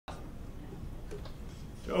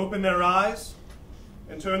open their eyes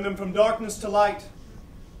and turn them from darkness to light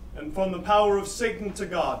and from the power of Satan to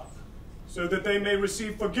God, so that they may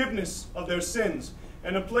receive forgiveness of their sins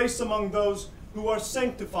and a place among those who are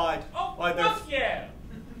sanctified by their... Fuck yeah!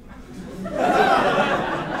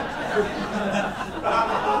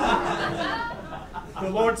 The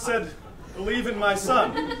Lord said, believe in my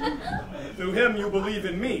Son. Through him you believe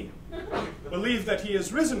in me. Believe that he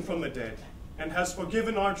is risen from the dead and has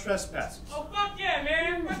forgiven our trespasses. Oh, fuck yeah,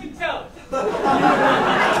 man. Fucking tell it.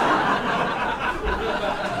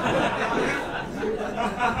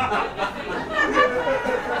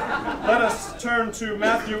 Let us turn to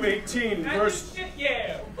Matthew 18, verse... Shit,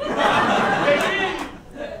 yeah.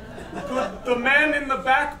 Could the man in the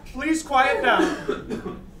back please quiet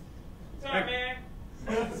down? Sorry, man.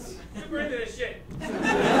 Super into this shit.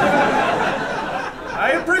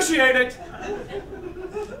 I appreciate it.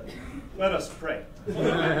 Let us pray. 7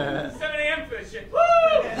 a.m. for this shit. Woo!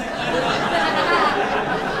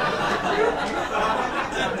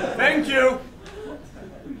 Thank you.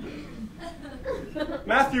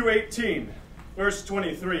 Matthew 18, verse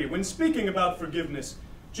 23. When speaking about forgiveness,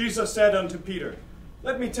 Jesus said unto Peter,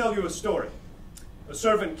 let me tell you a story. A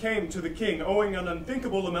servant came to the king owing an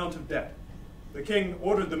unthinkable amount of debt. The king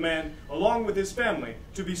ordered the man, along with his family,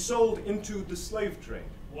 to be sold into the slave trade.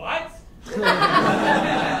 What? Fucking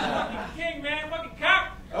king, man. Fucking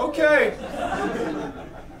cop. Okay.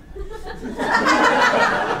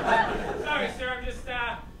 Sorry, sir. I'm just,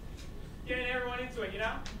 getting everyone into it, you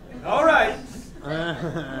know? All right.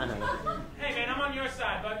 Hey, man, I'm on your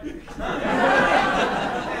side, bud.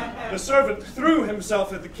 The servant threw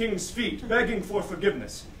himself at the king's feet, begging for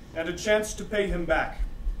forgiveness and a chance to pay him back.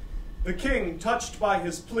 The king, touched by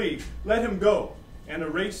his plea, let him go and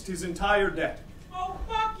erased his entire debt. Oh,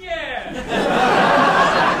 fuck yeah!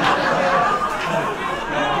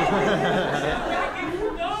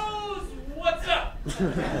 Who knows what's up?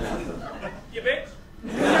 You bitch?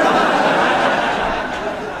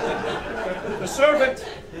 The servant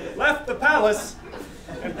left the palace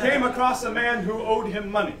and came across a man who owed him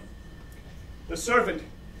money. The servant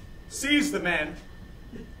seized the man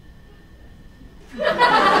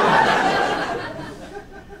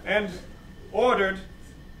and ordered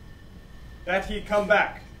that he come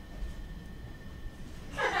back.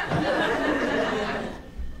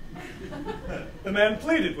 The man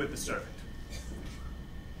pleaded with the servant,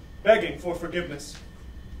 begging for forgiveness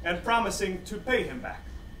and promising to pay him back.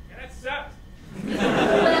 Yeah, that sucked.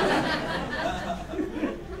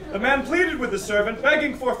 The man pleaded with the servant,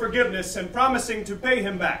 begging for forgiveness and promising to pay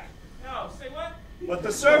him back. No, say what? But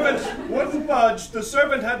the servant wouldn't budge. The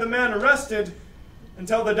servant had the man arrested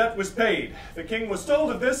until the debt was paid. The king was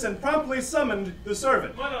told of this and promptly summoned the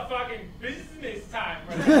servant. Motherfucking business time,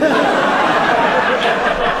 bro.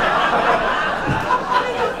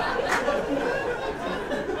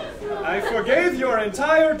 I forgave your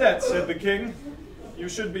entire debt, said the king. You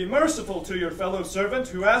should be merciful to your fellow servant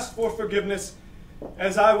who asked for forgiveness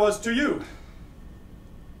as I was to you.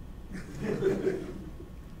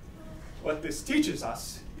 What this teaches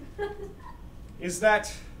us is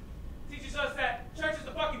that... Teaches us that church is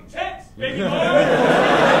a fucking tent, baby boy!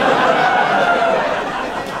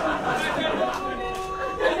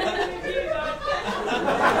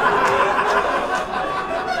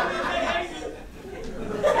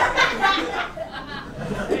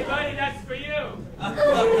 Hey buddy, that's for you.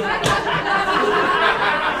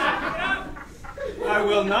 I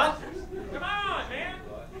will not. Come on, man.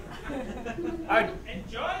 I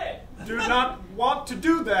Enjoy it. do not want to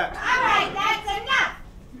do that. All right, that's enough.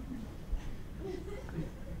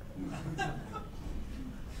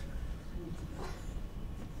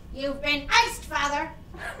 You've been iced, Father.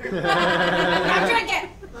 Now drink it.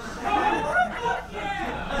 Oh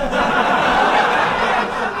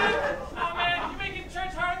man, you're making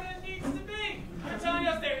church harder than it needs to be. You're telling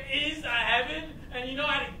us there is a heaven and you know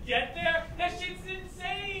how to get there? That shit's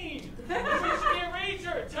insane. You should be a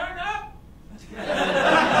rager. Turn up.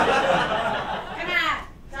 Come on.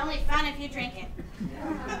 It's only fun if you drink it.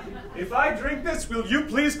 If I drink this, will you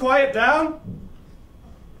please quiet down?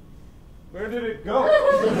 Where did it go? Here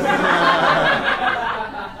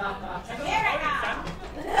it goes.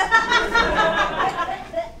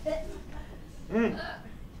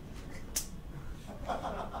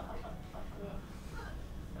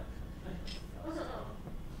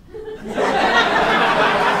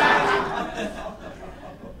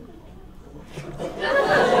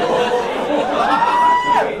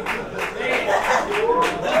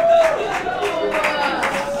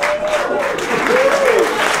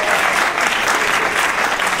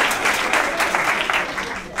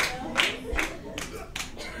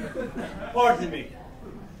 Pardon me.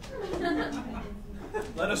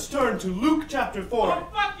 Let us turn to Luke chapter 4. Oh,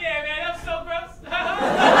 fuck